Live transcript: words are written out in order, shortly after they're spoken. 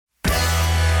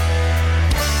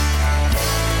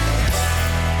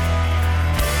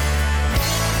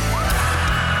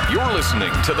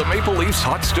listening to the Maple Leafs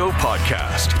Hot Stove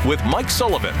Podcast with Mike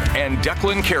Sullivan and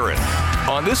Declan Kieran.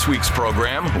 On this week's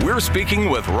program, we're speaking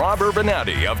with Rob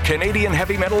Urbanati of Canadian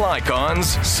heavy metal icons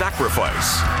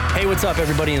Sacrifice. Hey, what's up,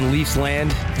 everybody in Leafs land?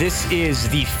 This is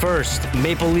the first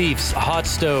Maple Leafs Hot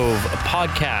Stove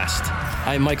Podcast.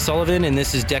 I'm Mike Sullivan, and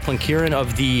this is Declan Kieran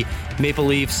of the Maple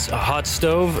Leafs Hot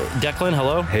Stove. Declan,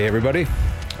 hello. Hey, everybody.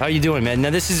 How you doing, man? Now,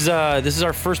 this is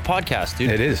our first podcast, dude.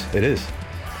 It is.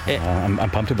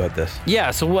 I'm pumped about this. Yeah,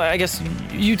 so I guess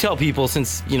you tell people,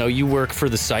 since you work for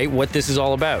the site, what this is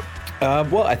all about.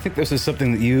 Well, I think this is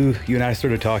something that you and I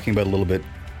started talking about a little bit,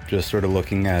 just sort of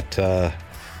looking at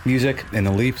music and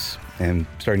the Leafs, and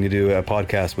starting to do a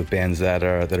podcast with bands that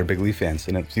are big Leaf fans,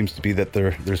 and it seems to be that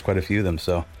there's quite a few of them.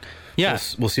 So yeah,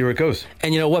 we'll see where it goes.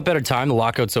 And what better time? The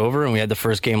lockout's over, and we had the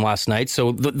first game last night.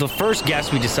 So the first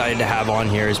guest we decided to have on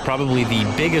here is probably the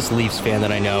biggest Leafs fan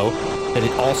that I know, that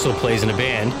it also plays in a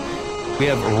band. We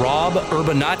have Rob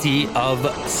Urbanati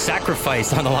of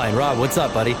Sacrifice on the line. Rob, what's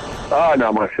up, buddy? Oh,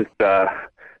 not much. Just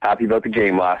happy about the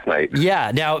game last night.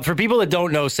 Yeah. Now, for people that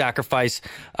don't know Sacrifice,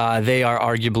 they are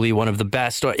arguably one of the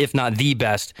best, or if not the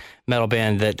best, metal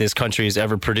band that this country has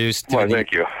ever produced. Well,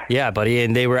 thank you. Yeah, buddy.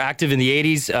 And they were active in the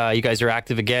 80s. You guys are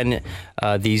active again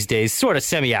these days. Sort of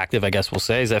semi-active, I guess we'll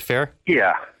say. Is that fair?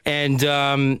 Yeah. And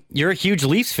you're a huge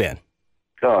Leafs fan.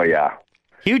 Oh, yeah.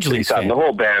 Huge Leafs fan. The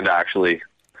whole band, actually.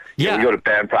 Yeah. We go to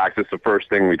band practice, the first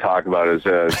thing we talk about is,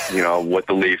 what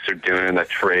the Leafs are doing in a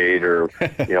trade or,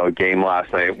 a game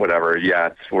last night, whatever. Yeah,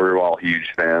 we're all huge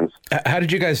fans. How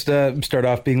did you guys start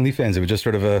off being Leaf fans? It was just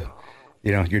sort of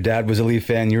your dad was a Leaf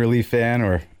fan, you were a Leaf fan,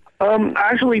 or?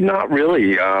 Actually, not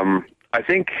really. I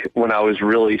think when I was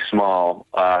really small,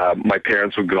 my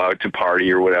parents would go out to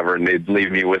party or whatever, and they'd leave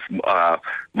me with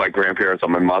my grandparents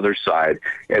on my mother's side,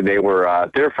 and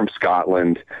they're from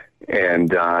Scotland.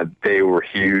 And they were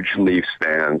huge Leafs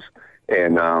fans,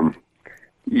 and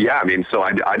so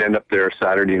I'd end up there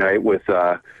Saturday night with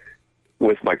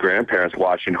my grandparents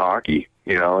watching hockey,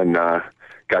 and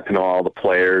got to know all the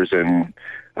players. And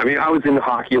I was into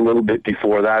hockey a little bit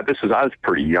before that. I was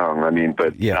pretty young.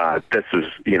 This was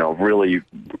really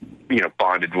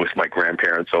bonded with my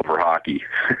grandparents over hockey.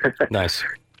 Nice.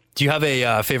 Do you have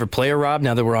a favorite player, Rob?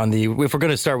 Now that we're on if we're going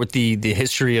to start with the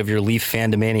history of your Leaf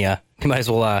fandom-mania, you might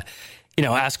as well,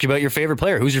 ask you about your favorite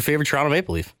player. Who's your favorite Toronto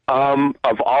Maple Leaf?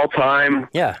 Of all time?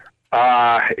 Yeah.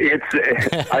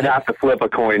 I'd have to flip a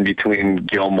coin between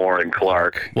Gilmore and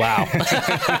Clark. Wow.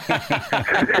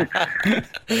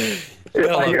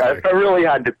 If I really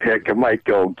had to pick, I might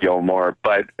go Gilmore,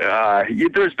 but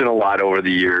there's been a lot over the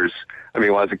years. When I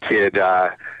was a kid,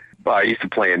 I used to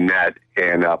play in net,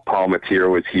 and Paul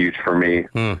Matier was huge for me.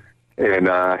 And,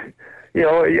 over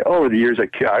the years,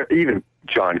 even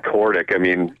John Kordic,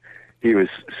 he was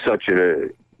such a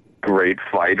great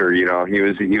fighter. He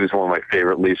was one of my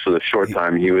favorite Leafs for the short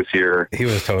time he was here. He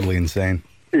was totally insane.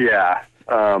 Yeah.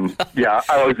 I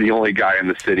was the only guy in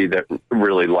the city that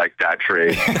really liked that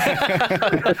trade.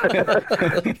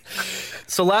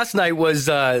 So last night was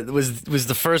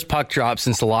the first puck drop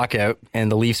since the lockout,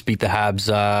 and the Leafs beat the Habs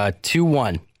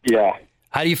 2-1. Yeah.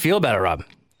 How do you feel about it, Rob?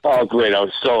 Oh, great. I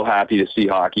was so happy to see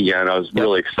hockey again. I was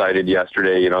really excited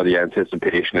yesterday, the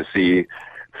anticipation to see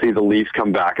the Leafs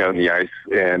come back out on the ice.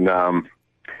 And,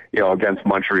 against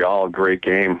Montreal, a great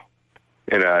game.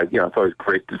 And, it's always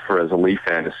great as a Leaf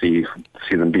fan to see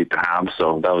them beat the Habs.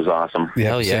 So that was awesome. Yeah,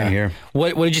 hell yeah. Same here.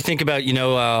 What did you think about,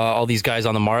 all these guys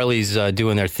on the Marlies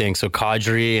doing their thing? So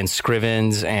Kadri and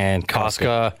Scrivens and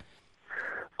Koska.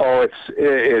 Oh,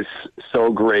 it's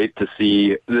so great to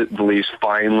see the Leafs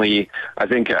finally. I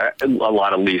think a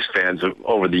lot of Leafs fans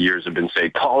over the years have been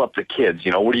saying, call up the kids.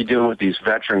 What are you doing with these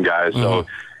veteran guys? Mm-hmm. So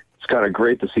it's kind of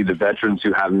great to see the veterans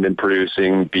who haven't been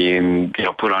producing being,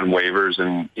 put on waivers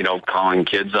and, calling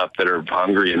kids up that are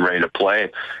hungry and ready to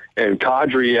play. And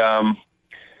Kadri,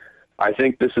 I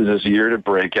think this is his year to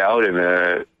break out.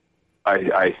 And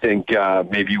I think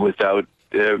maybe without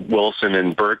Wilson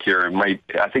and Burke here,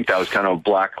 I think that was kind of a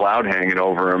black cloud hanging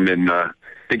over him, and I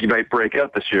think he might break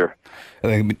out this year. I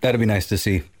think that'd be nice to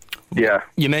see. Yeah.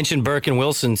 You mentioned Burke and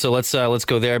Wilson, so let's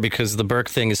go there because the Burke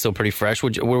thing is still pretty fresh.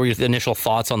 What were your initial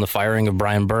thoughts on the firing of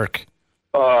Brian Burke?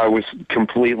 I was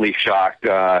completely shocked.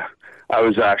 I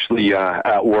was actually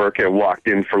at work. I walked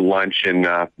in for lunch, and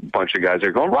a bunch of guys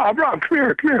are going, Rob, come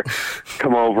here.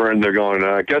 Come over, and they're going,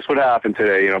 guess what happened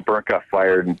today? Burke got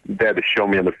fired. And they had to show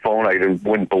me on the phone. I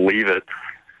wouldn't believe it.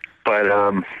 But,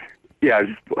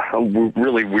 just a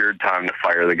really weird time to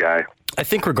fire the guy. I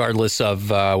think regardless of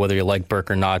whether you like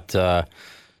Burke or not, the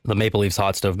Maple Leafs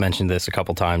Hot Stove mentioned this a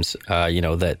couple times,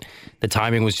 that the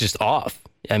timing was just off.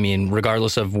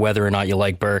 Regardless of whether or not you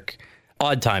like Burke,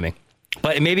 odd timing.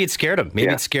 But maybe it scared him.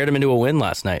 Maybe it scared him into a win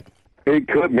last night. It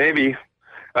could, maybe.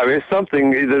 I mean,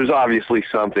 there's obviously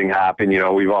something happened.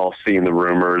 We've all seen the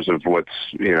rumors of what's,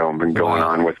 been going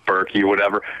on with Berkey,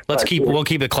 whatever. We'll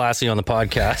keep it classy on the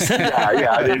podcast.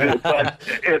 But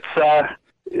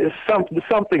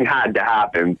something had to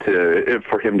happen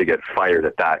for him to get fired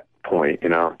at that point.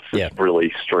 It's just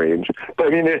really strange. But I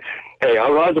mean, hey, I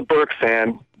was a Burke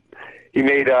fan. He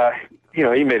made a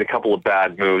couple of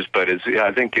bad moves, but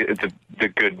I think the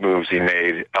good moves he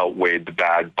made outweighed the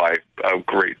bad by a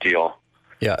great deal.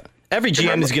 Yeah. Every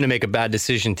GM is going to make a bad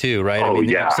decision too,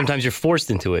 right? Sometimes you're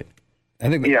forced into it.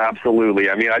 Yeah,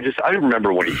 absolutely. I mean, I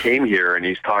remember when he came here and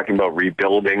he's talking about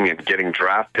rebuilding and getting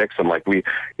draft picks. I'm like, who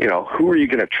are you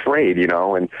going to trade,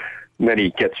 And then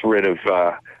he gets rid of,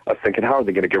 I was thinking, how are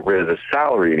they going to get rid of his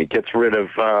salary? And he gets rid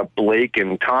of Blake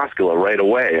and Toskala right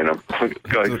away. And I'm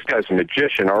going, this guy's a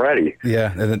magician already.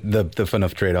 Yeah, and the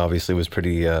Phaneuf trade obviously was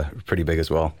pretty big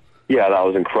as well. Yeah, that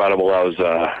was incredible. That was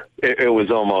it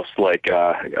was almost like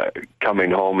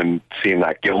coming home and seeing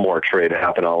that Gilmore trade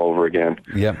happen all over again.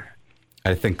 Yeah,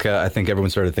 I think everyone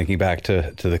started thinking back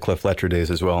to the Cliff Fletcher days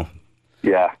as well.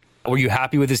 Yeah. Were you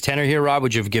happy with his tenure here, Rob?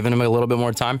 Would you have given him a little bit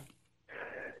more time?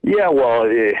 Yeah, well,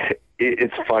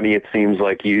 it's funny. It seems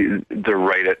like they're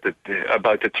right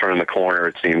about to turn the corner.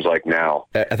 It seems like now.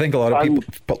 I think a lot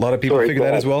of people figured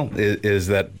that as well. Is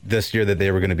that this year that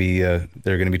they were going to be they're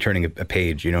going to be turning a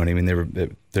page? You know what I mean?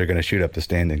 They're going to shoot up the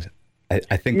standings. I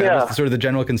think that was sort of the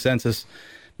general consensus.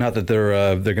 Not that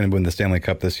they're going to win the Stanley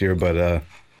Cup this year, but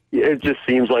it just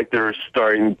seems like they're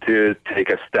starting to take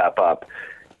a step up.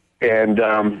 And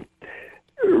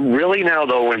really now,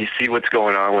 though, when you see what's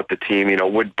going on with the team,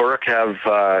 would Burke have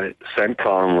sent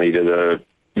Conley to the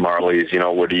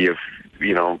Marlies? Would he have,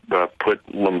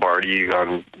 put Lombardi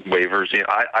on waivers?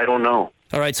 I don't know.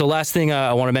 All right, so last thing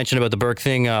I want to mention about the Burke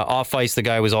thing, off ice, the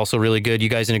guy was also really good. You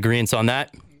guys in agreement on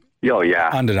that? Oh, yeah.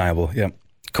 Undeniable, yeah.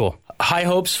 Cool. High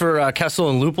hopes for Kessel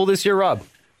and Lupul this year, Rob?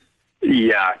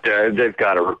 Yeah, they've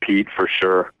got to repeat for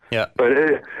sure. Yeah.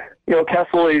 But,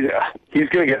 Kessel, he's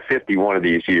going to get 50 one of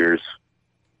these years.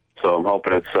 So I'm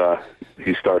hoping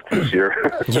he starts this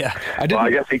year. Yeah. I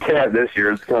guess he can't this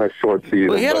year. It's kind of short season.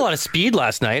 Well, he had a lot of speed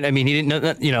last night. I mean, he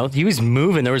didn't, he was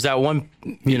moving. There was that one,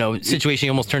 situation he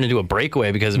almost turned into a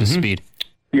breakaway because of his speed.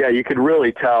 Yeah, you could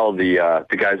really tell the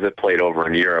guys that played over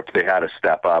in Europe, they had to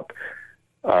step up.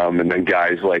 And then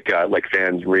guys like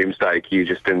Van Riemsdyk, he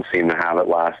just didn't seem to have it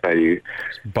last night. He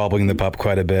bobbling the puck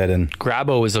quite a bit, and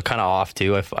Grabo was kind of off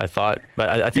too. I thought, but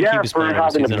I think he was for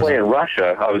having to play in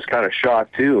Russia, I was kind of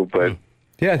shocked too. But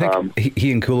yeah, I think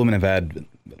he and Kuhlman have had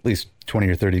at least 20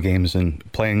 or 30 games and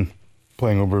playing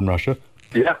over in Russia.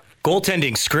 Yeah,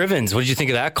 goaltending, Scrivens. What did you think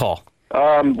of that call?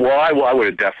 Well, I would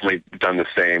have definitely done the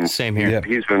same. Same here. Yeah.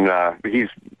 He's been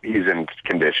he's in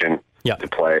condition to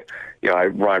play.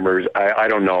 Reimers, I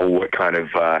don't know what kind of,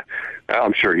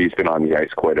 I'm sure he's been on the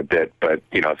ice quite a bit, but,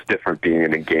 it's different being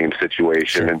in a game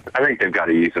situation, and I think they've got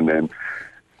to ease him in.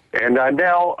 And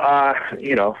now,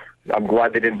 I'm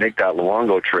glad they didn't make that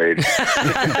Luongo trade.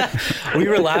 We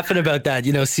were laughing about that,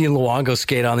 seeing Luongo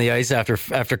skate on the ice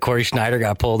after Corey Schneider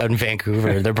got pulled out in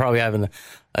Vancouver. They're probably having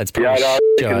that's probably I was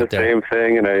thinking the same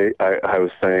thing, and I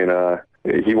was saying,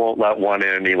 he won't let one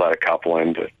in, and he let a couple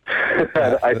in. But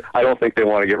I don't think they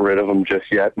want to get rid of him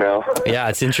just yet now. Yeah,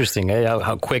 it's interesting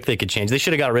how quick they could change. They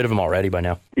should have got rid of him already by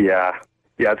now. Yeah.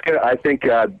 I think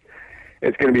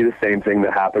it's going to be the same thing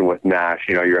that happened with Nash.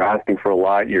 You're asking for a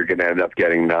lot, you're going to end up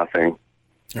getting nothing.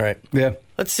 All right. Yeah.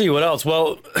 Let's see what else.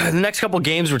 Well, the next couple of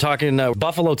games we're talking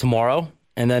Buffalo tomorrow,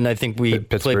 and then I think we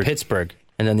play Pittsburgh,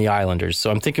 and then the Islanders.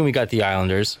 So I'm thinking we got the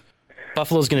Islanders.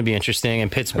 Buffalo's going to be interesting,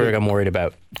 and Pittsburgh I'm worried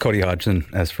about. Cody Hodgson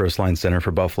as first-line center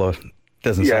for Buffalo.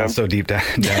 Doesn't sound so deep down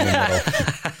the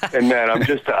middle. And man,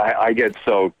 I get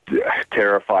so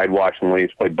terrified watching the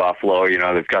Leafs play Buffalo.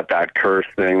 They've got that curse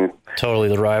thing. Totally,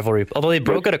 the rivalry. Although they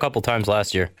broke it a couple times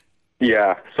last year.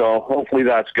 Yeah, so hopefully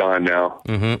that's gone now.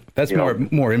 Mm-hmm. That's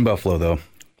more in Buffalo, though.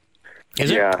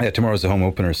 Is it? Yeah, tomorrow's the home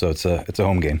opener, so it's a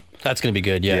home game. That's going to be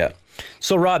good, yeah.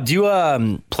 So, Rob, do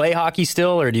you play hockey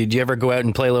still, or do you ever go out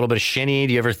and play a little bit of shinny?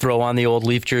 Do you ever throw on the old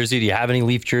Leaf jersey? Do you have any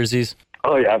Leaf jerseys?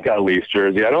 Oh, yeah, I've got a Leafs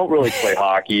jersey. I don't really play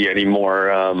hockey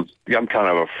anymore. I'm kind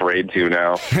of afraid to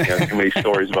now. Too many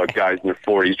stories about guys in their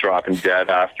 40s dropping dead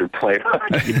after playing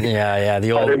hockey. Yeah,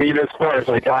 the old... But, I mean, as far as,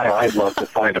 I'd love to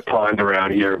find a pond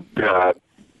around here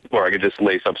where I could just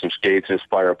lace up some skates and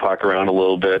fire a puck around a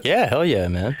little bit. Yeah, hell yeah,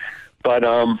 man. But,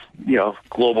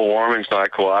 global warming's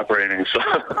not cooperating, so...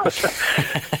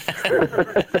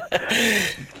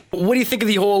 What do you think of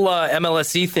the whole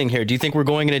MLSE thing here? Do you think we're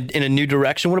going in a new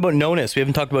direction? What about Nonis? We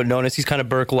haven't talked about Nonis. He's kind of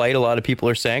Burke light, a lot of people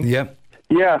are saying. Yep.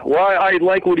 Yeah, well, I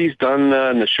like what he's done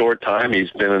in the short time. He's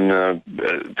been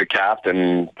the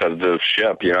captain of the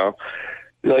ship,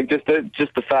 Like just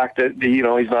the fact that,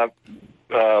 he's not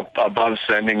above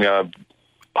sending a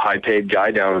high-paid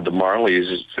guy down to the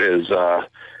Marlies is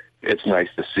it's nice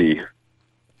to see.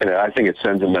 And I think it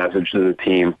sends a message to the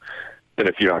team that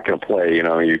if you're not going to play,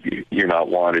 you're not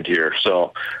wanted here.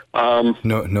 So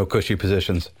no cushy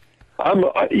positions. And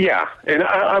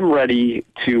I'm ready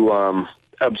to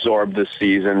absorb this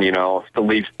season. If the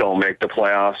Leafs don't make the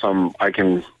playoffs,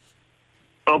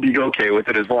 I'll be okay with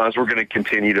it as long as we're going to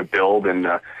continue to build. And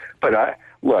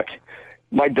look,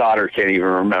 my daughter can't even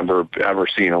remember ever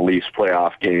seeing a Leafs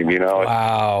playoff game.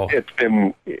 Wow,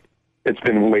 it's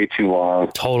been way too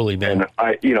long. Totally, man.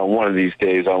 And one of these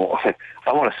days I want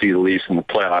to see the Leafs in the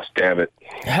playoffs. Damn it!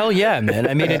 Hell yeah, man.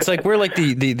 I mean, it's like we're like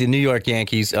the New York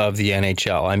Yankees of the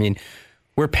NHL. I mean,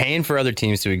 we're paying for other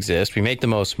teams to exist. We make the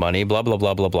most money. Blah blah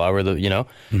blah blah blah. We're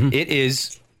It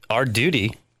is our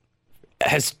duty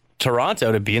as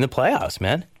Toronto to be in the playoffs,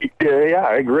 man. Yeah,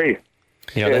 I agree.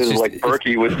 That's just, like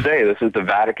Berkey would say, this is the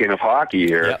Vatican of hockey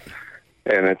here, yep.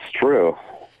 And it's true.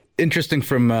 Interesting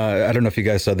from, I don't know if you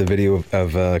guys saw the video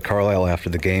of Carlisle after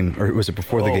the game, or was it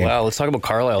before the game? Wow, let's talk about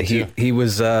Carlisle, too. He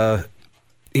was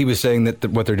saying that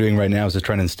what they're doing right now is just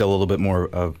trying to instill a little bit more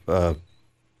of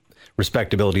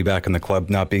respectability back in the club,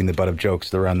 not being the butt of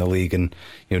jokes around the league and,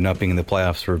 not being in the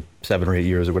playoffs for 7 or 8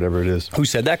 years or whatever it is. Who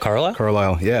said that, Carlisle?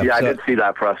 Carlisle, yeah. Yeah, I did see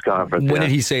that press conference. When did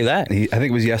he say that? I think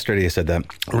it was yesterday he said that.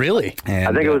 Really? And,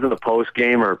 I think it was in the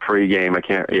post-game or pre-game.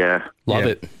 Love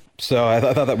it. So I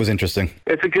thought that was interesting.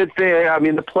 It's a good thing. I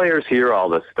mean, the players hear all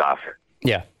this stuff.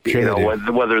 Yeah. Sure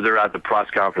whether they're at the press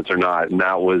conference or not. And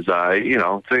that was,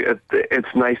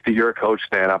 it's nice to hear a coach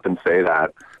stand up and say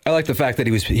that. I like the fact that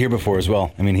he was here before as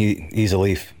well. I mean, he's a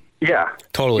Leaf. Yeah.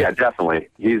 Totally. Yeah, definitely.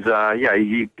 He's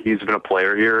he's been a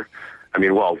player here. I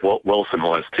mean, well, Wilson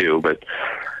was too, but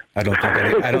I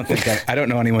don't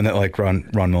know anyone that liked Ron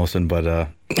Wilson, but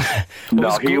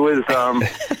no, he was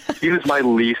my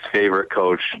least favorite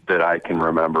coach that I can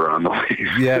remember on the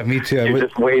Leafs. Yeah, me too. He's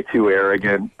just way too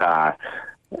arrogant.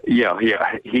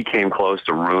 He came close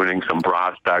to ruining some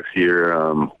prospects here.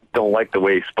 Don't like the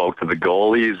way he spoke to the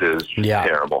goalies. Is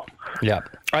terrible. Yeah,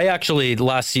 I actually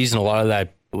last season a lot of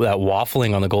that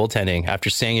waffling on the goaltending after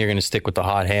saying you're going to stick with the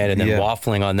hot hand and then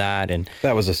waffling on that, and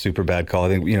that was a super bad call. I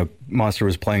think Monster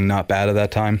was playing not bad at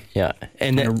that time. Yeah,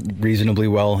 and then reasonably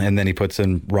well, and then he puts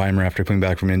in Reimer after coming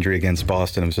back from injury against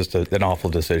Boston. It was just an awful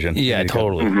decision. Yeah,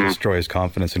 totally. Destroy his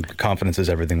confidence, and confidence is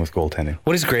everything with goaltending.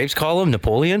 What does Graves call him?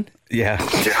 Napoleon? Yeah.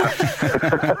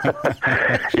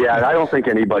 Yeah, I don't think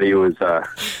anybody was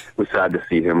sad to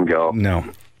see him go. No.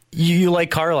 You like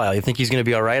Carlisle? You think he's going to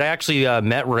be all right? I actually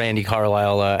met Randy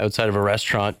Carlisle outside of a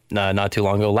restaurant not too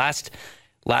long ago. Last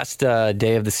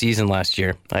day of the season last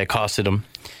year, I accosted him,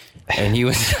 and he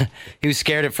was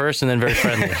scared at first and then very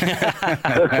friendly.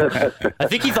 I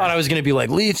think he thought I was going to be like,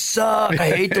 Leafs suck,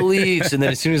 I hate the Leafs, and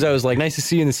then as soon as I was like, nice to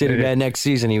see you in the city, man, next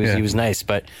season, he was nice.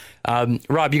 But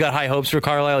Rob, you got high hopes for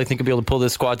Carlisle? You think he'll be able to pull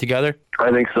this squad together?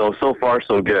 I think so. So far,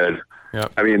 so good.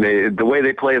 Yep. I mean, the way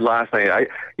they played last night,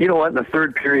 in the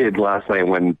third period last night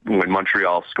when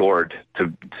Montreal scored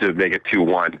to make it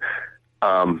 2-1,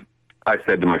 I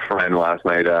said to my friend last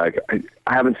night, I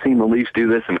haven't seen the Leafs do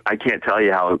this, and I can't tell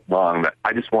you how long.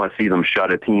 I just want to see them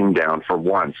shut a team down for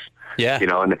once. Yeah.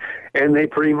 And they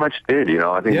pretty much did.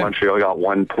 I think Montreal got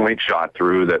 1 point shot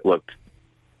through that looked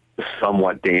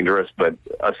somewhat dangerous, but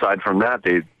aside from that,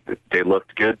 they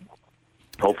looked good.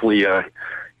 Hopefully,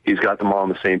 he's got them all on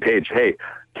the same page. Hey,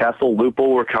 Kessel, Lupo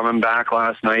were coming back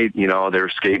last night. They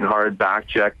were skating hard, back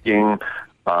checking.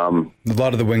 A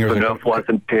lot of the wingers. Enough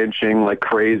wasn't pinching like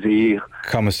crazy.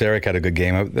 Commissaric had a good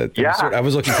game. I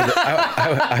was looking for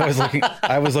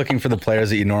I was looking for the players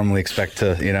that you normally expect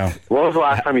to. When was the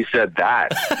last time you said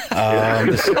that?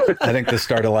 I think the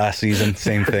start of last season,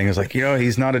 same thing. It was like,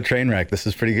 he's not a train wreck. This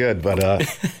is pretty good, but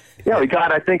yeah, we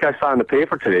got. I think I saw in the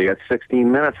paper today. He got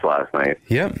 16 minutes last night.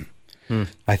 Yep.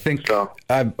 I think so.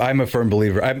 I'm a firm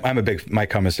believer. I'm a big Mike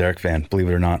Commissaric fan, believe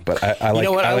it or not. But I like.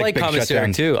 I like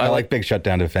Commissaric too. I like big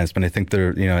shutdown defense, but I think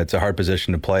it's a hard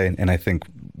position to play, and I think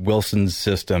Wilson's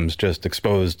systems just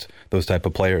exposed those type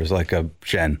of players like a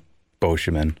Shen,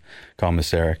 Beauchemin,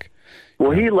 Commissaric.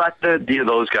 Well, he let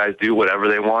those guys do whatever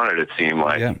they wanted, it seemed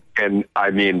like. Yeah. And, I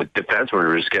mean, the defensemen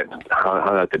were just getting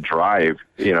hung at the drive.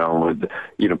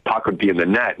 Puck would be in the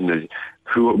net, and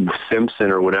Simpson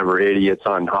or whatever idiots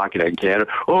on Hockey Night in Canada,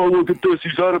 oh, look at this,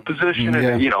 he's out of position.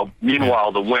 Yeah. And,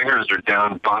 meanwhile, the wingers are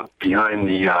down behind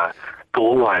the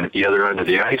goal line at the other end of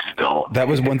the ice still. That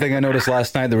was one thing I noticed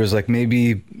last night. There was like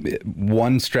maybe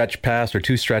one stretch pass or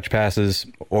two stretch passes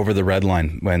over the red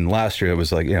line. When last year it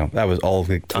was like, that was all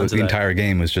the entire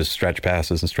game was just stretch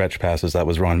passes and stretch passes. That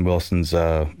was Ron Wilson's,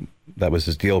 that was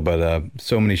his deal. But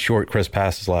so many short, crisp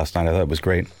passes last night. I thought it was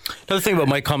great. Another thing about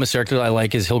Mike Commissar that I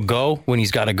like is he'll go when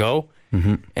he's got to go.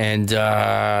 Mm-hmm. And,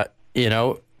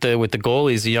 with the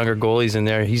goalies, the younger goalies in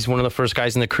there, he's one of the first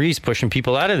guys in the crease pushing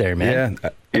people out of there, man.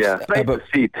 Yeah. It's nice to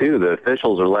see, too. The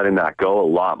officials are letting that go a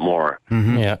lot more.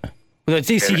 Mm-hmm. Yeah. Well,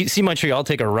 see Montreal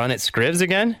take a run at Scrivs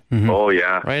again? Mm-hmm. Oh,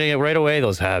 yeah. Right away,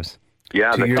 those Habs.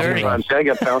 Yeah, they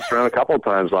got bounced around a couple of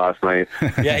times last night.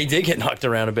 Yeah, he did get knocked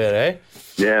around a bit, eh?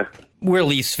 Yeah. We're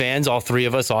Leafs fans, all three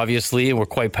of us, obviously, and we're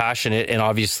quite passionate, and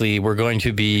obviously we're going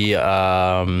to be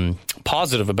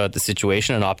positive about the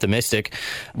situation and optimistic.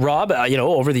 Rob,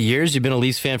 over the years, you've been a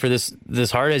Leafs fan for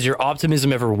this hard. Has your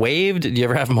optimism ever wavered? Do you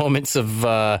ever have moments of,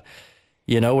 where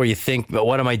you think,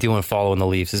 what am I doing following the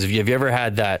Leafs? Have you ever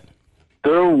had that?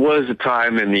 There was a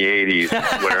time in the 80s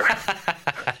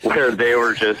where they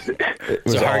were just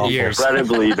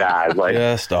incredibly bad. Like,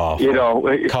 just awful.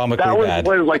 Comically bad.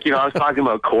 Was like, I was talking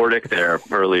about Kordic there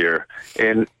earlier,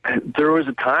 and there was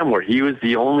a time where he was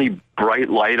the only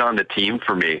bright light on the team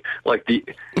for me. Like, the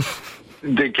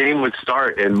game would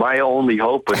start, and my only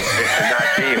hope in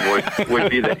that game would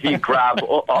be that he'd grab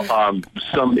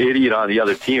some idiot on the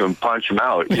other team and punch him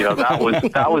out.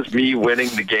 That was me winning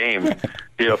the game.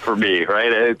 For me,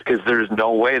 right? Because there's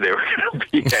no way they were going to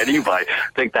beat anybody.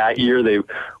 I think that year they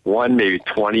won maybe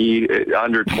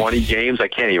under 20 games. I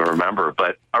can't even remember.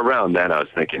 But around then, I was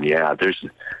thinking, there's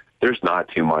not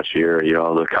too much here.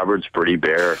 The cupboard's pretty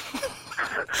bare.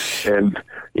 And,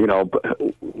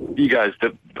 you guys,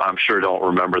 I'm sure don't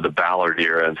remember the Ballard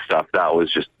era and stuff. That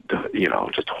was just,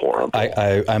 just horrible.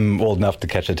 I'm old enough to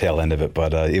catch the tail end of it,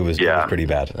 but it was pretty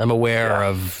bad. I'm aware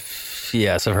of...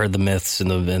 Yes, I've heard the myths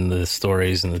and the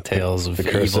stories and the tales of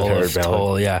the evil of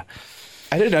told. Yeah,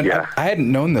 I hadn't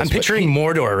known this. I'm picturing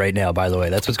Mordor right now. By the way,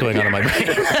 that's what's going on in my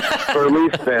brain. For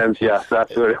Leafs fans, yes,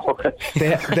 that's what it was.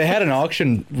 They had an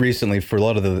auction recently for a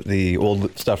lot of the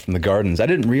old stuff from the Gardens. I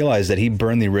didn't realize that he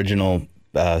burned the original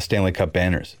Stanley Cup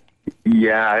banners.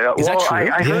 Yeah, is that true?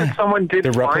 I heard someone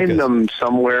did find them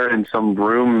somewhere in some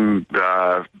room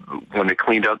when they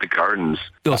cleaned out the Gardens.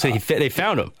 Oh, so they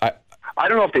found them. I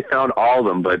don't know if they found all of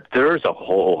them, but there's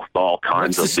all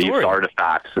kinds of these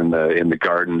artifacts in the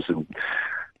Gardens, and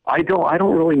I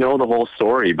don't really know the whole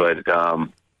story, but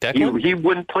he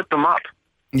wouldn't put them up.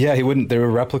 Yeah, he wouldn't. They were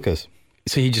replicas.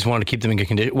 So he just wanted to keep them in good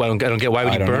condition. Well, I don't get why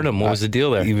would he burn them. What was the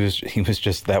deal there? He was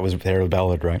just they were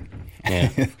Ballard, right? Yeah.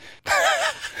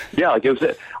 Yeah, like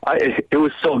it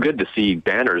was so good to see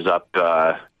banners up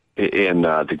in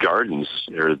the Gardens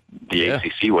or the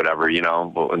ACC, whatever,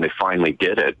 but when they finally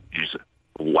did it, you just,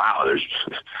 wow, there's,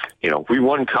 we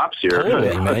won cups here.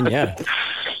 Totally, man, yeah.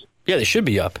 Yeah, they should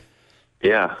be up.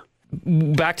 Yeah.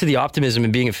 Back to the optimism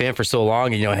and being a fan for so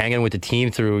long and, hanging with the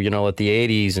team through, at the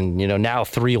 80s and, now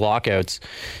 3 lockouts.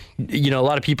 A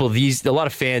lot of people, a lot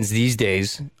of fans these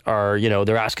days are,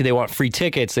 they're asking, they want free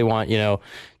tickets, they want,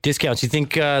 discounts. You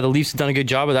think the Leafs have done a good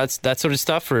job of that sort of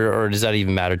stuff, or does that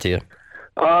even matter to you?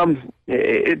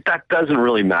 That doesn't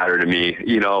really matter to me.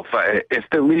 If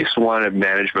the Leafs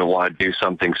management want to do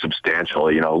something substantial,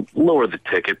 lower the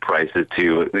ticket prices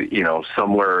to,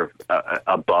 somewhere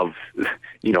above,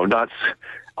 not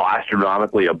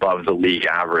astronomically above the league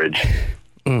average.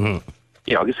 Mm-hmm.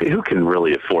 Who can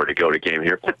really afford to go to a game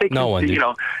here? But they can, no one.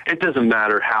 It doesn't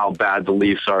matter how bad the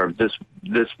Leafs are. This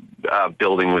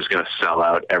building was going to sell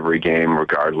out every game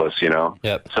regardless,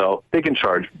 Yep. So they can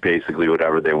charge basically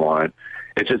whatever they want.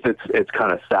 It's just it's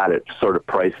kind of sad. It sort of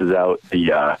prices out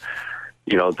the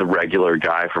the regular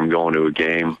guy from going to a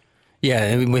game. Yeah,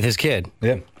 and with his kid.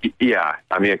 Yeah. Yeah,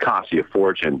 I mean, it costs you a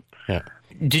fortune. Yeah.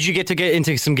 Did you get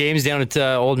into some games down at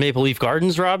Old Maple Leaf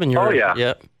Gardens, Rob? Oh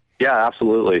yeah. Yeah,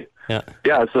 absolutely.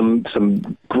 Yeah,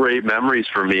 some great memories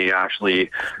for me, actually.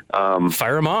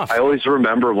 Fire them off. I always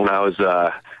remember when I was,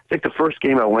 I think the first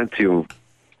game I went to,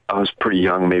 I was pretty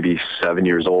young, maybe 7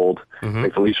 years old. Mm-hmm. I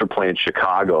think the Leafs were playing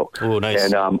Chicago. Oh,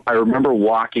 nice. And I remember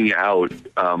walking out,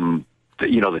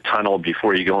 the tunnel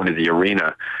before you go into the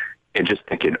arena, and just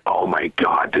thinking, oh my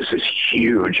God, this is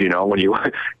huge. When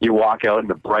you walk out and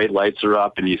the bright lights are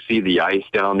up and you see the ice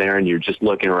down there and you're just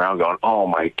looking around going, oh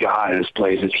my God, this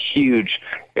place is huge.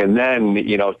 And then,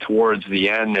 towards the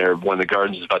end there, when the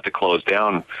Gardens is about to close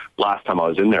down, last time I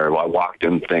was in there, I walked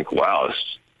in and think, wow,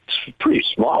 it's pretty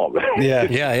small. Yeah.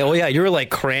 Yeah. Oh yeah. You were like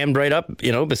crammed right up,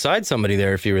 beside somebody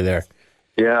there if you were there.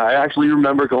 Yeah, I actually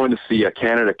remember going to see a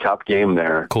Canada Cup game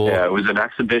there. Cool. Yeah, it was an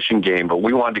exhibition game, but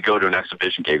we wanted to go to an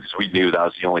exhibition game because we knew that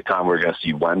was the only time we were going to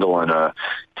see Wendell in a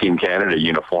Team Canada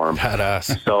uniform.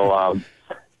 Badass. So,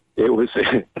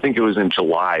 I think it was in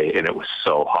July, and it was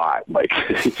so hot. Like,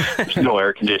 there's no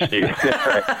air conditioning.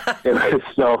 It was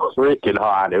so freaking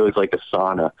hot. It was like a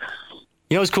sauna.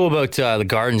 You know what's cool about the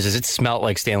Gardens is it smelled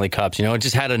like Stanley Cups. You know, it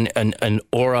just had an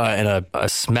aura and a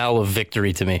smell of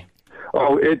victory to me.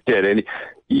 Oh, it did. And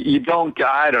you don't,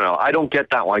 I don't know. I don't get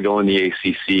that when I go in the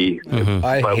ACC. Mm-hmm.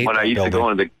 But when I used to go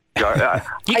into the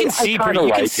you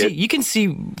can see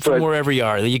from wherever you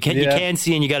are. You can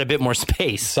see, and you got a bit more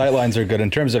space. Sightlines are good in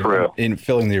terms of in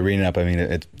filling the arena up. I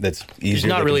mean, that's easier. It's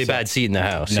not really a bad seat in the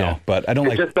house. No, but I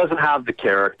don't it just doesn't have the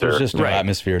character. There's just no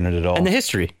atmosphere in it at all. And the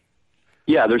history.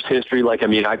 Yeah, there's history. Like, I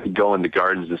mean, I could go in the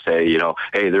Gardens and say, you know,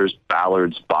 hey, there's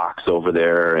Ballard's box over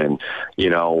there, and you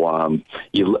know,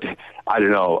 I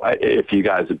don't know if you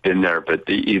guys have been there, but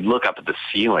you look up at the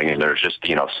ceiling and there's just,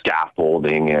 you know,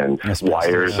 scaffolding and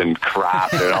wires and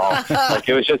crap and all. Like,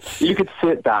 it was just, you could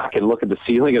sit back and look at the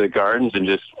ceiling of the Gardens and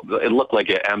just, it looked like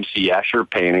an M.C. Escher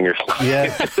painting or something.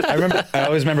 Yeah, I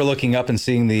always remember looking up and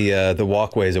seeing the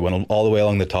walkways that went all the way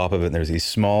along the top of it. And there's these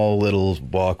small little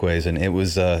walkways, and it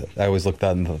was, I always looked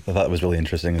at it and thought it was really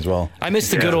interesting as well. I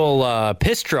miss the good old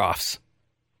piss troughs.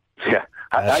 Yeah.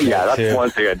 That's one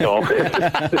thing I don't.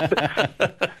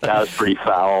 That was pretty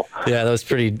foul. Yeah, that's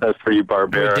pretty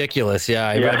barbaric. Ridiculous. Yeah,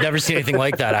 I've never seen anything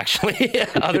like that, actually,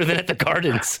 other than at the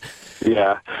Gardens.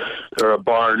 Yeah, or a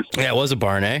barn. Yeah, it was a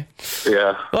barn, eh?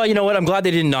 Yeah. Well, you know what? I'm glad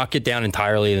they didn't knock it down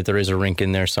entirely, that there is a rink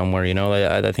in there somewhere. You know,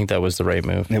 I think that was the right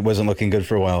move. It wasn't looking good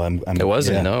for a while. It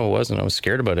wasn't. Yeah. No, it wasn't. I was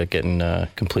scared about it getting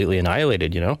completely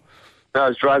annihilated, you know? I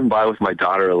was driving by with my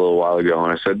daughter a little while ago,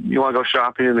 and I said, you want to go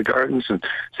shopping in the Gardens? And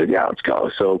I said, yeah, let's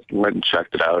go. So went and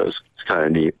checked it out. It's kind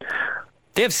of neat.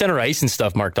 They have center ice and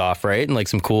stuff marked off, right? And like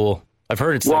some cool, I've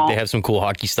heard like they have some cool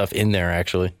hockey stuff in there,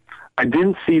 actually. I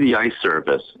didn't see the ice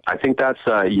surface. I think that's,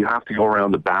 you have to go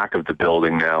around the back of the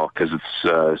building now because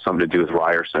it's something to do with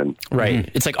Ryerson. Right.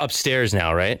 Mm-hmm. It's like upstairs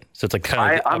now, right? So it's like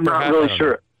kind of I'm not really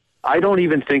sure. I don't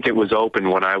even think it was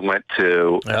open when I went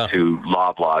to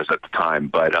Loblaws at the time,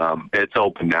 but it's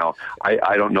open now.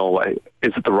 I don't know.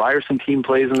 Is it the Ryerson team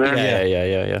plays in there?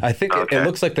 Yeah. I think it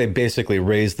looks like they basically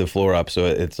raised the floor up, so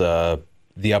it's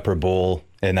the upper bowl,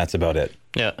 and that's about it.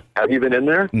 Yeah. Have you been in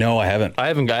there? No, I haven't.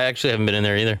 I actually haven't been in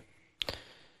there either.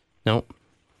 Nope.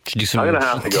 Should do some. I'm gonna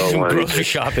have to go some grocery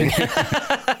shopping.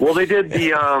 Well, they did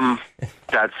the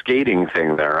that skating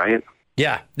thing there, right?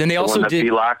 Yeah. Then they also did.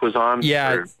 Belak was on.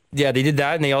 Yeah. Or? Yeah, they did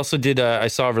that, and they also did. I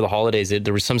saw over the holidays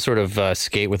there was some sort of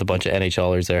skate with a bunch of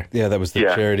NHLers there. Yeah, that was the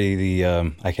charity. I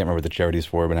can't remember what the charity's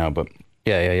for, but now, but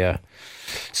yeah.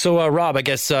 So, Rob, I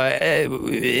guess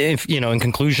if in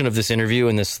conclusion of this interview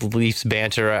and this Leafs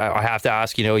banter, I have to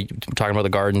ask. You know, we're talking about the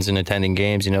Gardens and attending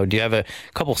games. You know, do you have a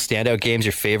couple standout games,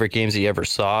 your favorite games that you ever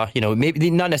saw? You know,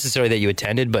 maybe not necessarily that you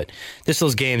attended, but just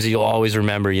those games that you'll always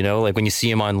remember. You know, like when you see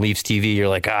them on Leafs TV, you're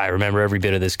like, I remember every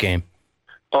bit of this game.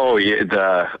 Oh, yeah,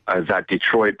 that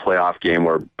Detroit playoff game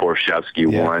where Borshevsky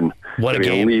won. What a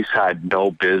game. The Leafs had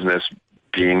no business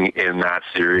being in that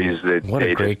series. What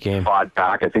a great game. Fought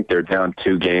back. I think they're down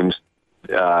 2 games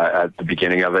at the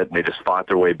beginning of it, and they just fought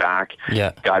their way back.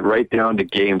 Yeah. Got right down to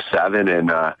Game 7,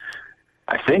 and I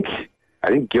think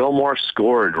Gilmore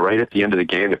scored right at the end of the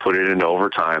game to put it into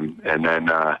overtime, and then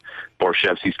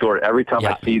Borshevsky scored. Every time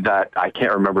I see that, I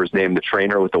can't remember his name, the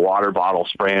trainer with the water bottle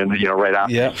spraying, right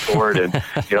after he scored, and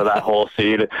that whole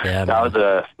scene.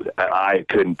 I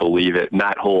couldn't believe it. And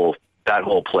that whole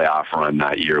playoff run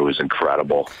that year was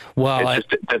incredible. Well,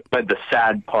 but the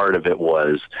sad part of it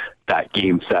was that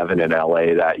Game 7 in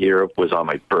LA that year was on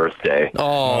my birthday.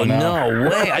 Oh, no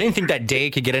way. I didn't think that day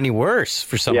could get any worse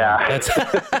for someone. Yeah.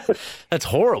 That's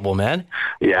horrible, man.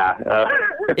 Yeah.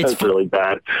 It's really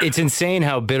bad. It's insane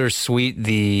how bittersweet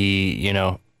the,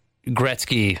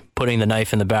 Gretzky putting the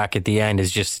knife in the back at the end is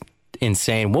just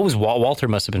insane. What was Walter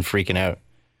must have been freaking out.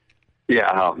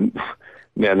 Yeah.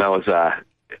 Man, that was...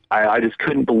 I just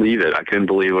couldn't believe it. I couldn't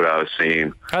believe what I was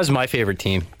seeing. That was my favorite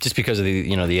team, just because of the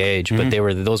the age. Mm-hmm.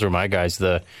 But those were my guys.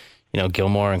 The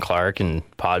Gilmore and Clark and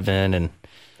Potvin and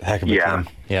heck of a team.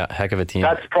 Yeah, heck of a team.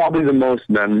 That's probably the most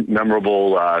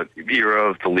memorable era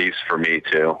of the Leafs for me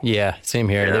too. Yeah, same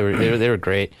here. Yeah. They were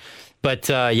great. But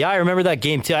I remember that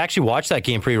game too. I actually watched that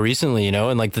game pretty recently.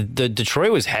 And like the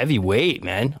Detroit was heavyweight,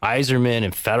 man. Yzerman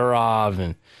and Fedorov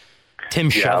and Tim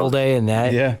Shovelday and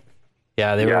that.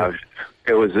 Yeah, they were.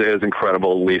 It was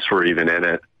incredible. Leafs were even in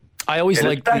it. I always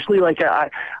liked, especially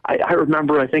I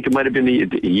remember. I think it might have been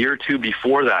the year or two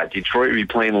before that. Detroit would be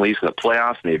playing the Leafs in the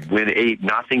playoffs, and they'd win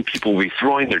 8-0. People would be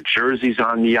throwing their jerseys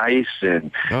on the ice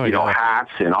and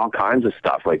hats and all kinds of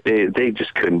stuff. Like they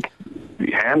just couldn't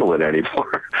handle it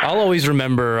anymore. I'll always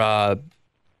remember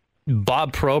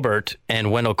Bob Probert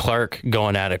and Wendell Clark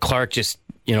going at it. Clark just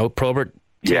Probert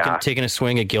taking a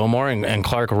swing at Gilmore and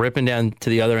Clark ripping down to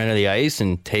the other end of the ice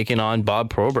and taking on Bob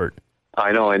Probert.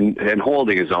 I know, and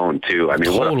holding his own, too. I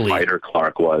mean, Totally. What a fighter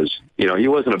Clark was. He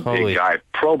wasn't a big guy.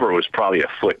 Probert was probably a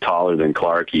foot taller than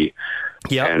Clarkie.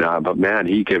 Yeah. And but man,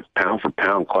 he could pound for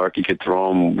pound. Clark, he could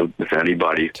throw him with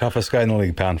anybody. Toughest guy in the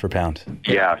league, pound for pound.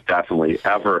 Yeah, definitely,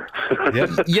 ever. Yep.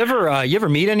 You ever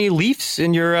meet any Leafs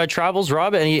in your travels,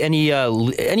 Rob? Any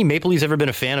Maple Leafs ever been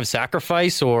a fan of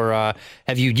Sacrifice, or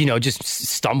have you just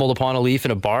stumbled upon a Leaf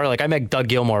in a bar? Like I met Doug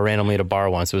Gilmore randomly at a bar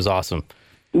once. It was awesome.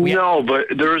 No, but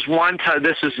there was one time.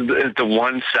 This is the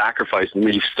one Sacrifice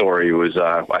Leaf story. Was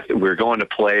we were going to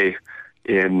play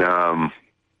in.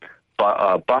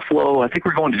 Buffalo. I think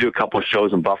we're going to do a couple of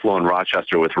shows in Buffalo and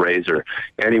Rochester with Razor.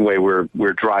 Anyway, we're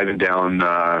driving down,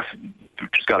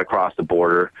 just got across the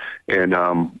border, and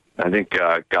I think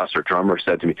Gus, our drummer,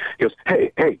 said to me, he goes,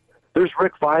 "Hey, there's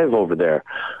Rick Five over there."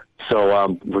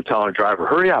 So we're telling the driver,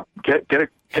 "Hurry up, get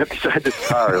beside this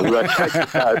car." And we're check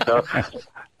this out.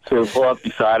 So we pull up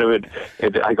beside him,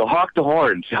 and I go, "Honk the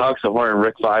horn." She honks the horn, and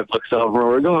Rick Five looks over, and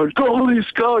we're going, "Go, Leafs,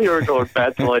 go!" You're going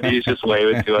mental, and he's just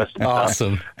waving to us.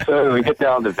 Awesome. So we get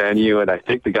down the venue, and I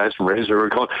think the guys from Razor were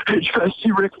going, "Hey, did you guys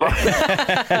see Rick Five?"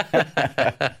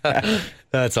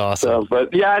 That's awesome. So,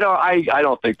 but yeah, I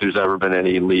don't think there's ever been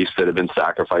any Leafs that have been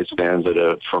Sacrifice fans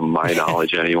from my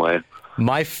knowledge anyway.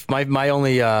 My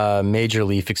only major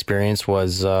Leaf experience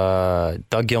was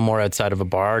Doug Gilmore outside of a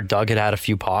bar. Doug had a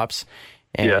few pops.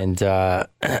 And, we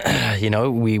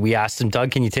asked him,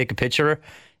 "Doug, can you take a picture?"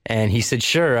 And he said,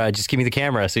 "Sure, just give me the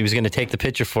camera." So he was going to take the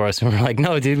picture for us. And we're like,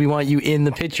 "No, dude, we want you in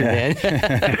the picture, man."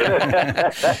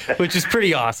 Which is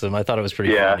pretty awesome. I thought it was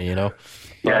pretty funny,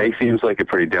 Yeah, he seems like a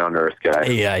pretty down-to-earth guy.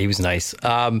 Yeah, he was nice.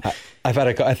 I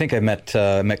think I met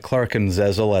Clark and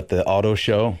Zezel at the auto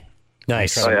show.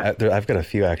 Nice. I've got a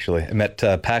few, actually. I met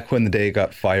Pac when the day he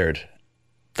got fired.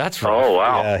 That's right. Oh,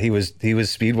 wow. Yeah, he was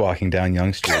speed walking down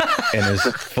Yonge Street in his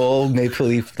full Maple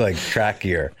Leaf track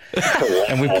gear,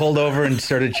 and we pulled over and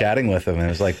started chatting with him. And it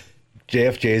was like,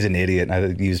 JFJ's an idiot. And I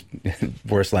used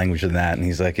worse language than that, and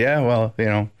he's like, "Yeah, well,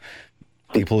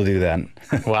 people do that."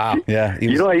 Wow. Yeah.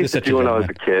 What I used to do when I was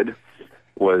a kid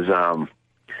was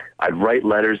I'd write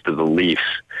letters to the Leafs,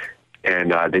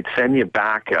 and they'd send you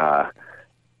back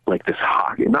like this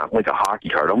hockey, not like a hockey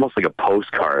card, almost like a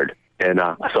postcard. And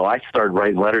so I started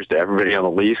writing letters to everybody on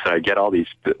the Leafs, and I get all these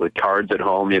cards at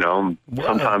home,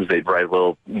 Sometimes they'd write a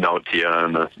little note to you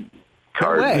on the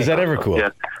card. Is that ever cool? Yeah.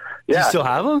 Do you still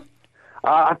have them?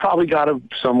 I probably got them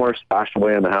somewhere stashed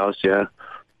away in the house, yeah.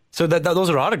 So those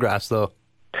are autographs, though.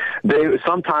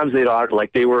 Sometimes they'd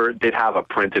have a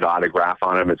printed autograph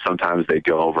on them, and sometimes they'd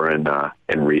go over and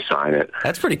re-sign it.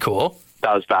 That's pretty cool.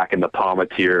 That was back in the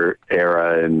Palmatier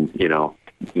era, and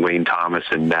Wayne Thomas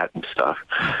and net and stuff.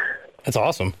 That's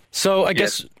awesome. So I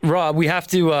guess, Rob, we have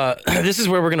to, this is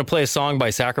where we're going to play a song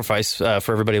by Sacrifice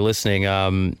for everybody listening.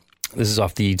 This is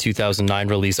off the 2009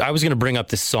 release. I was going to bring up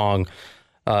this song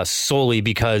solely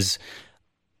because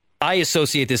I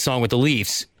associate this song with the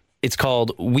Leafs. It's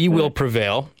called "We Will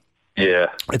Prevail." Yeah.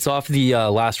 It's off the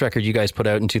last record you guys put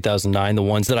out in 2009, The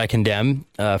Ones That I Condemn.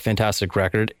 Fantastic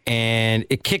record. And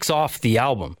it kicks off the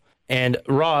album. And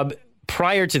Rob,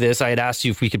 prior to this, I had asked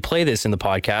you if we could play this in the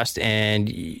podcast, and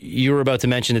you were about to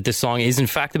mention that this song is in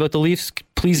fact about the Leafs.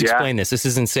 Please explain this. This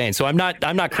is insane. So I'm not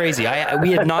crazy.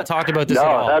 We had not talked about this at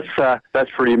all. That's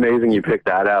pretty amazing. You picked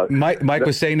that out. Mike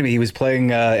was saying to me, he was playing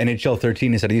NHL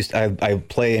 13. He said, I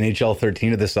play NHL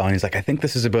 13 of this song. He's like, I think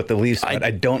this is about the Leafs, but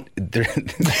I don't.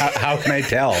 How can I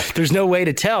tell? There's no way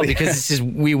to tell because this is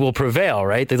 "We Will Prevail,"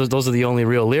 right? Those are the only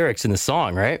real lyrics in the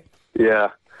song, right? Yeah.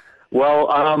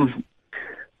 Well,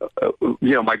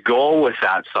 my goal with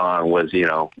that song was,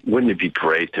 wouldn't it be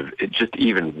great to just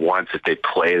even once if they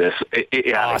play this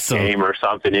at Awesome. a game or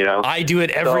something, I do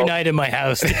it every night in my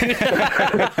house. But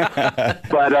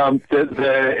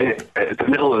the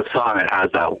middle of the song, it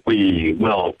has that "We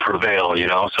Will Prevail,"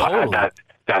 So Totally. I had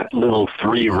that little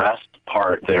 3 rest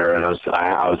part there, and I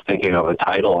was thinking of a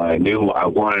title, and I knew I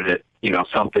wanted it,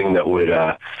 something that would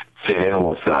fit in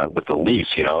with the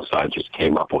Leafs, So I just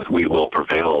came up with "We Will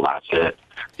Prevail." That's it.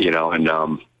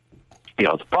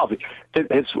 It's probably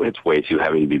it's way too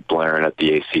heavy to be blaring at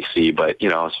the ACC, but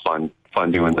it's fun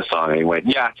doing the song anyway.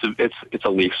 Yeah, it's a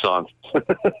Leaf song.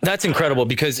 That's incredible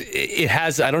because it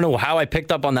has. I don't know how I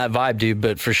picked up on that vibe, dude,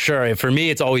 but for sure, for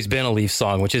me, it's always been a Leaf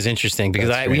song, which is interesting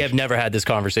because we have never had this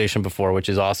conversation before, which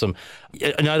is awesome.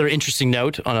 Another interesting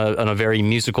note on a very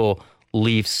musical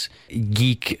Leafs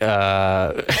geek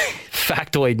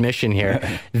factoid mission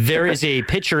here. There is a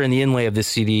picture in the inlay of this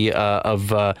CD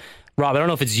of Rob. I don't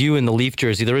know if it's you in the Leaf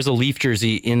jersey. There is a Leaf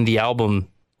jersey in the album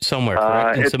somewhere,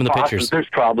 correct? In some of the pictures. There's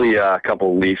probably a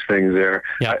couple of Leafs things there.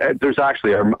 Yeah. There's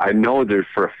actually, I know there's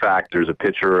for a fact, there's a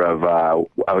picture of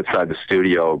outside the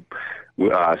studio.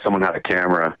 Someone had a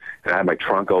camera, and I had my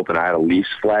trunk open. I had a Leafs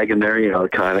flag in there,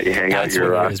 kind of you hang out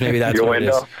your Maybe that's your what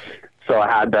window. It is. So I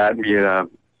had that.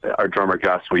 Our drummer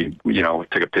Gus, we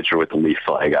took a picture with the Leaf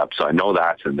flag up. So I know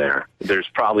that's in there. There's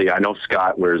probably, I know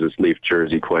Scott wears his Leaf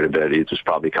jersey quite a bit. There's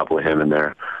probably a couple of him in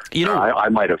there. I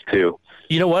might have too.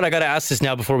 You know what? I got to ask this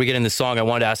now before we get in the song. I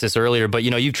wanted to ask this earlier, but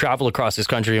you've traveled across this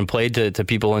country and played to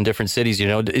people in different cities.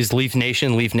 Is Leaf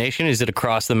Nation? Is it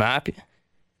across the map?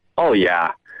 Oh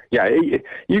yeah. Yeah,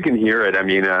 you can hear it. I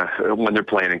mean, when they're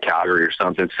playing in Calgary or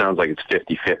something, it sounds like it's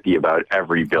 50-50 about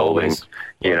every building,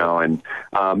 and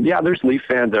there's Leaf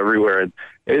fans everywhere.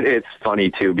 It's funny,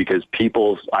 too, because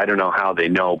people, I don't know how they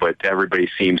know, but everybody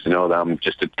seems to know that I'm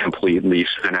just a complete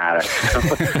Leafs fanatic.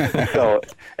 So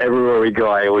everywhere we go,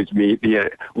 I always meet,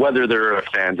 whether they're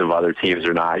fans of other teams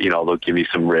or not, they'll give me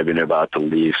some ribbon about the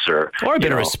Leafs. Or a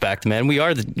bit of respect, man. We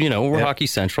are, we're Hockey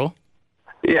Central.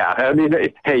 Yeah, I mean,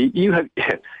 hey,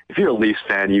 if you're a Leafs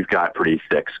fan, you've got pretty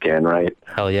thick skin, right?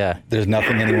 Hell yeah. There's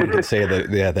nothing anyone can say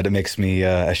that it makes me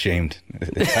ashamed.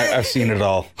 I've seen it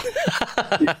all.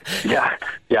 Yeah,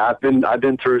 I've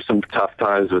been through some tough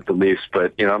times with the Leafs,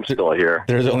 but I'm still here.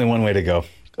 There's only one way to go.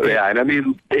 Yeah, and I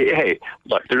mean, hey,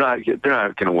 look, they're not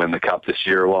going to win the cup this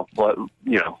year. Well,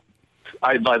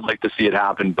 I'd like to see it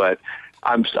happen, but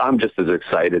I'm just as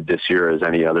excited this year as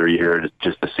any other year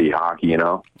just to see hockey,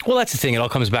 Well, that's the thing. It all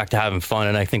comes back to having fun,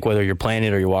 and I think whether you're playing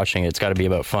it or you're watching it, it's got to be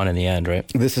about fun in the end, right?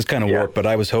 This is kind of warped, but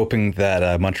I was hoping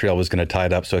that Montreal was going to tie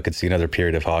it up so I could see another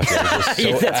period of hockey.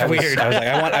 That's weird. I was like,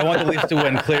 I want the Leafs to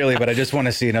win clearly, but I just want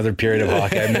to see another period of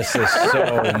hockey. I miss this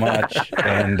so much,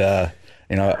 and a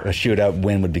shootout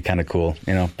win would be kind of cool,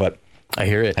 But I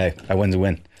hear it. Hey, a win's a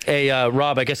win. Hey,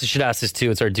 Rob, I guess I should ask this too.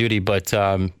 It's our duty, but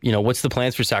what's the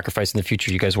plans for Sacrifice in the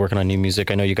future? You guys working on new music?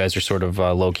 I know you guys are sort of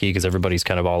low key because everybody's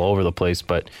kind of all over the place.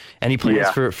 But any plans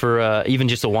for even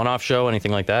just a one-off show,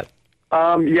 anything like that?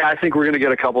 I think we're going to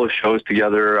get a couple of shows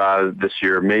together this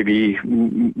year. Maybe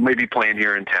playing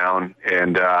here in town,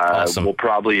 and awesome. We'll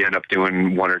probably end up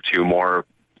doing one or two more.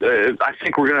 I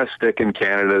think we're going to stick in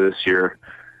Canada this year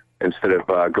instead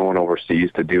of going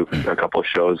overseas to do a couple of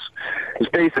shows. It's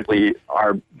basically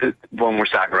when we're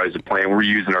Sacrifice playing, we're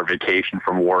using our vacation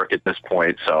from work at this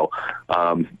point. So,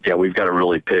 we've got to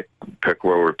really pick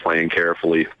where we're playing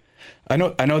carefully. I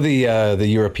know the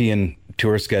European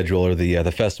tour schedule or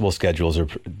the festival schedules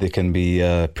they can be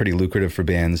pretty lucrative for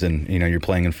bands, and you're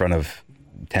playing in front of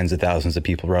tens of thousands of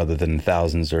people rather than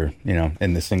thousands or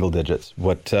in the single digits.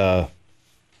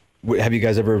 What have you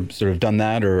guys ever sort of done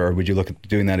that, or would you look at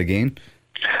doing that again?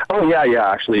 Oh yeah.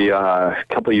 Actually, a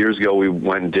couple of years ago, we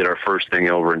went and did our first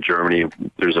thing over in Germany.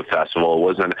 There's a festival.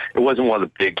 It wasn't one of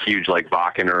the big, huge like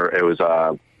Wacken, or it was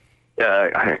I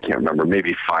can't remember,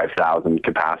 maybe 5,000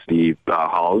 capacity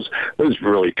halls. It was a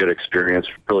really good experience,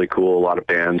 really cool. A lot of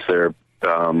bands there,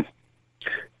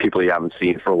 people you haven't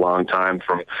seen for a long time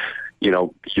from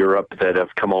Europe that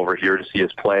have come over here to see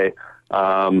us play.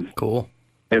 Cool.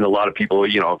 And a lot of people,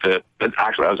 actually,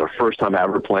 that was our first time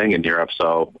ever playing in Europe.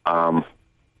 So,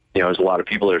 there's a lot of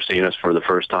people that are seeing us for the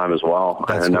first time as well.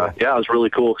 That's and, cool. It was a really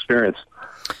cool experience.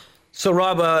 So,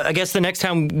 Rob, I guess the next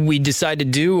time we decide to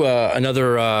do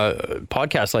another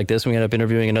podcast like this, we end up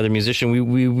interviewing another musician,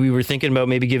 we were thinking about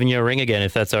maybe giving you a ring again,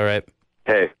 if that's all right.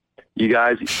 Hey, you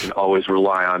guys can always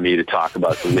rely on me to talk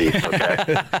about the Leafs,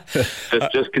 okay?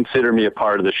 just consider me a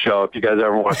part of the show. If you guys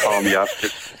ever want to call me up,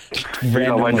 just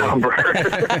my number.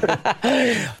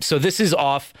 So this is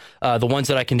off the ones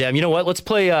that I condemn. You know what? Let's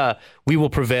play We Will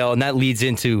Prevail, and that leads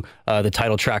into the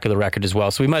title track of the record as well.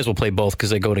 So we might as well play both because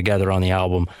they go together on the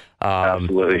album.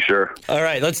 Absolutely, sure. All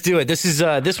right, let's do it.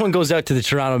 This one goes out to the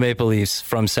Toronto Maple Leafs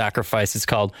from Sacrifice. It's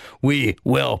called We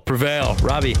Will Prevail.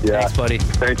 Robbie, thanks, buddy.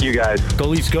 Thank you, guys. Go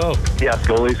Leafs, go. Yes,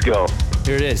 go Leafs, go.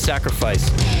 Here it is, Sacrifice.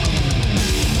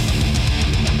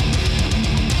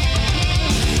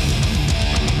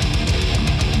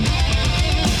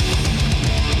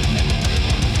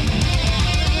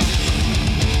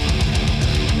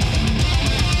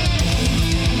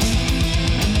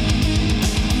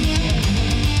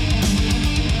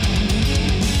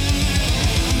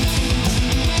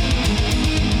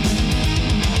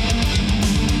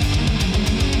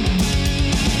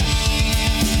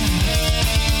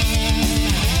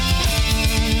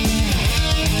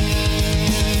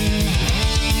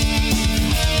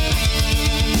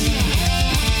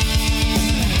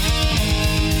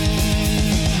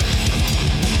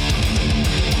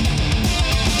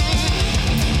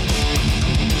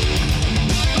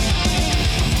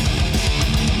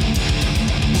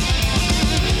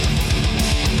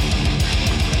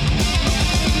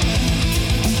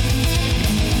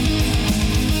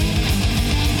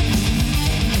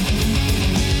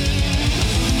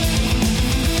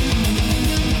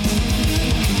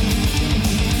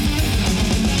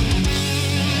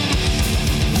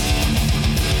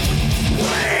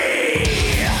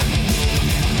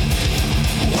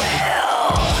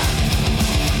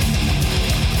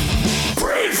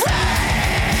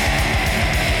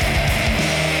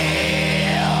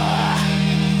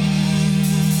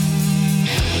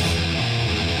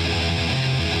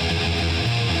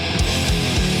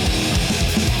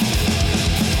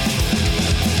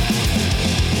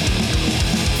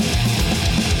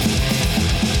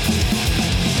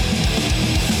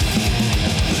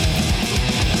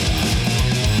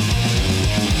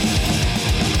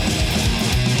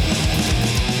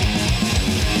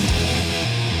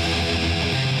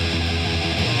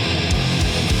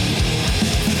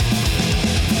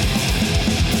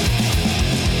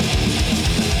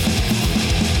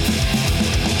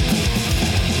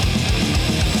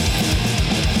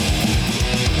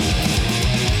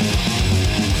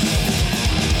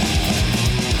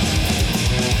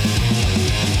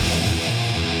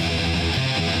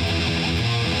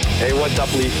 Hey, what's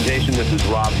up, Leaf Nation? This is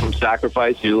Rob from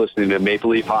Sacrifice. You're listening to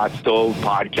Maple Leaf Hot Stove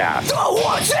Podcast. The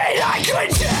one thing I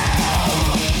could do.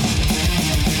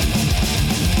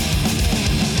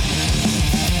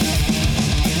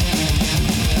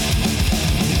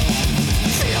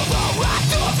 Feel the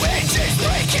wrath of ages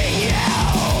breaking you.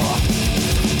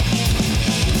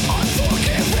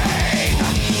 Unforgiving,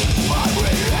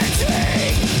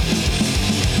 unrelenting.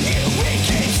 You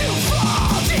weaken to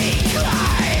fall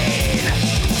decline.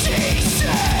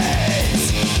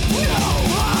 Jesus, no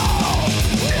hope,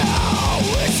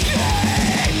 no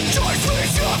escape.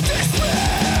 Torturous of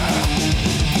despair.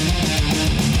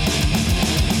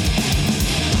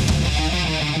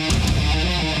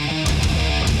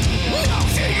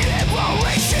 Melting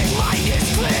liberation, mind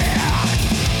is clear.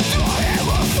 The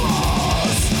hammer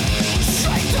falls.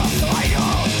 Strike the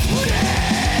final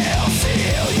nail.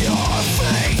 Seal your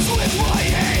face with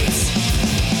white hate.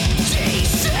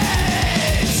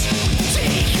 Descent,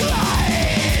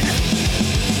 decline.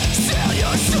 Sell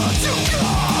your soul to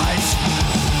God.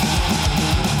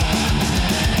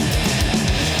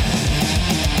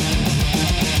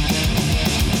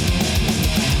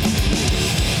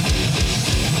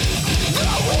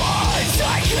 The ones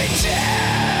I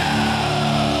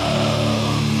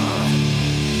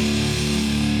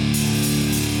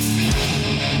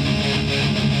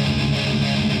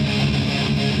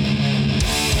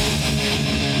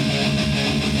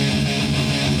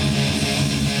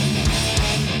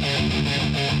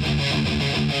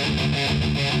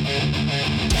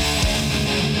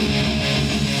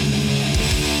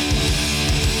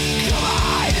Come on!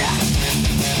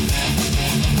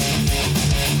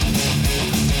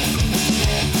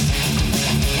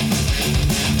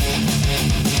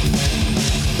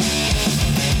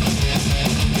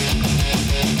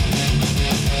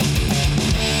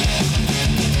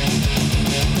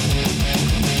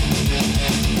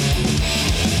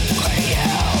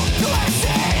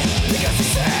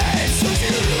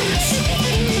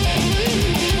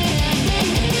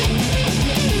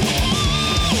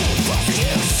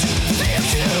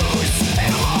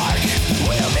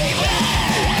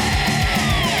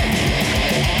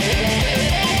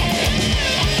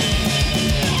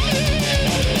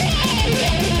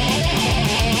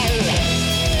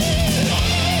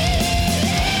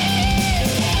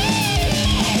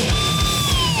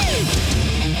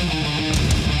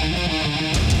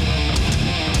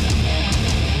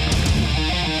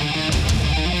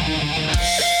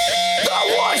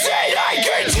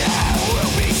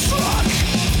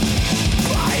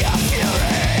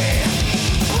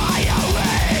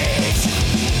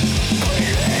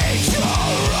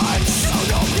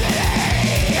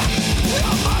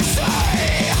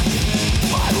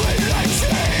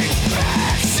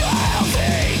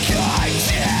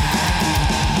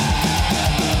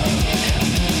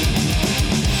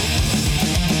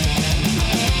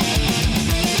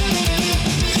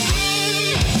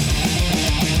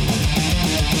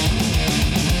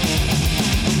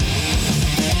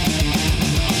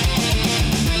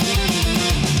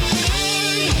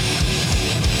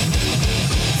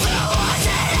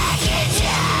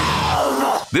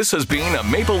 This has been a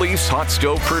Maple Leafs Hot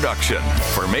Stove production.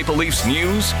 For Maple Leafs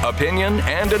news, opinion,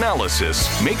 and analysis,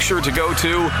 make sure to go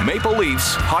to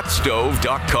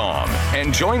MapleLeafsHotStove.com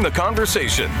and join the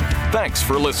conversation. Thanks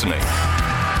for listening.